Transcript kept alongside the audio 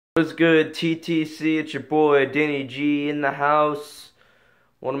What's good, TTC? It's your boy Danny G in the house.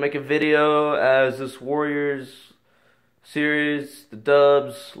 Want to make a video as this Warriors series, the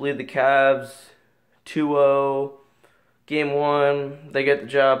Dubs lead the Cavs 2-0. Game 1, they get the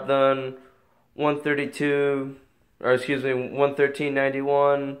job done.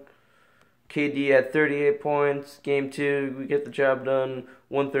 113-91. KD at 38 points. Game 2, we get the job done.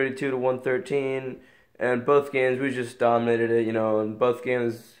 132-113. And both games, we just dominated it, In both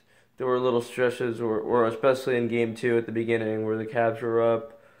games, there were little stretches, or especially in Game 2 at the beginning, where the Cavs were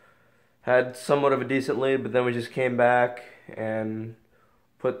up, had somewhat of a decent lead, but then we just came back and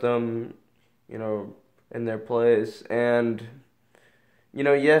put them, in their place. And,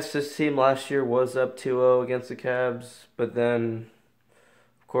 yes, this team last year was up 2-0 against the Cavs, but then,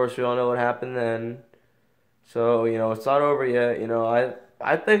 of course, we all know what happened then. So, it's not over yet.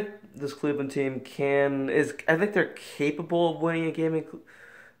 I think this Cleveland team I think they're capable of winning a game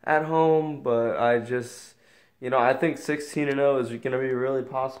at home, but I think 16-0 is going to be really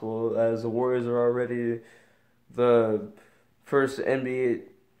possible, as the Warriors are already the first the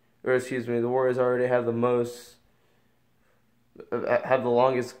Warriors already have have the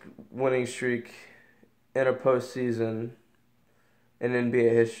longest winning streak in a postseason in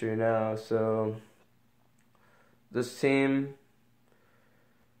NBA history now. So this team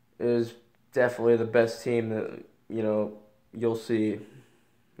is definitely the best team that, you'll see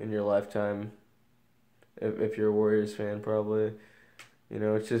in your lifetime, if you're a Warriors fan, probably.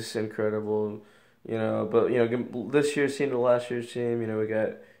 It's just incredible. But this year's team to last year's team. We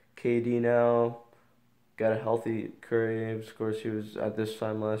got KD now, got a healthy Curry. Of course, he was at this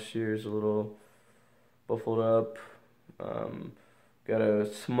time last year is a little buffled up. Got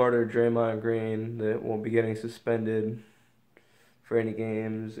a smarter Draymond Green that won't be getting suspended for any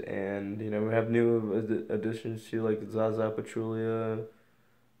games, and we have new additions to, like, Zaza Pachulia,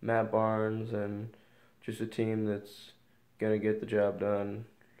 Matt Barnes, and just a team that's gonna get the job done.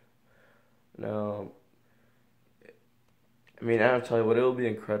 Now, I'll tell you what, it'll be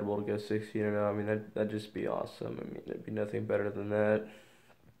incredible to go 16-0. That'd just be awesome. There'd be nothing better than that.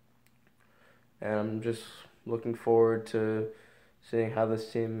 And I'm just looking forward to seeing how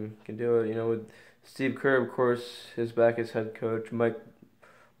this team can do it. With Steve Kerr, of course, is back as head coach. Mike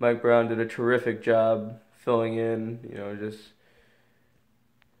Brown did a terrific job filling in.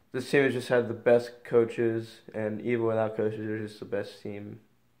 This team has just had the best coaches, and even without coaches, they're just the best team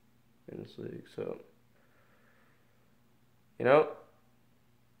in this league. So,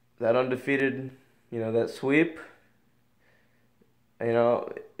 that undefeated, that sweep,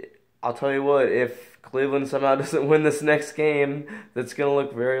 I'll tell you what, if Cleveland somehow doesn't win this next game, that's going to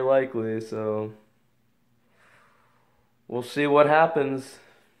look very likely. So, we'll see what happens.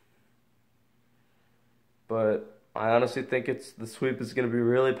 But I honestly think the sweep is going to be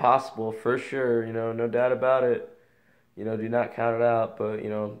really possible, for sure. No doubt about it. Do not count it out. But,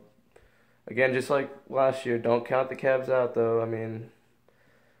 again, just like last year, don't count the Cavs out, though.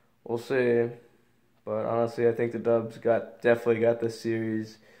 We'll see. But honestly, I think the Dubs definitely got this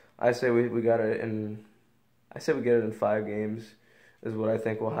series. I say we got it in. I say we get it in 5 games, is what I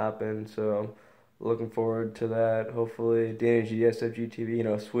think will happen. So, looking forward to that. Hopefully, Danny G, SFG TV,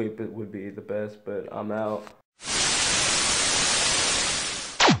 sweep it would be the best. But I'm out.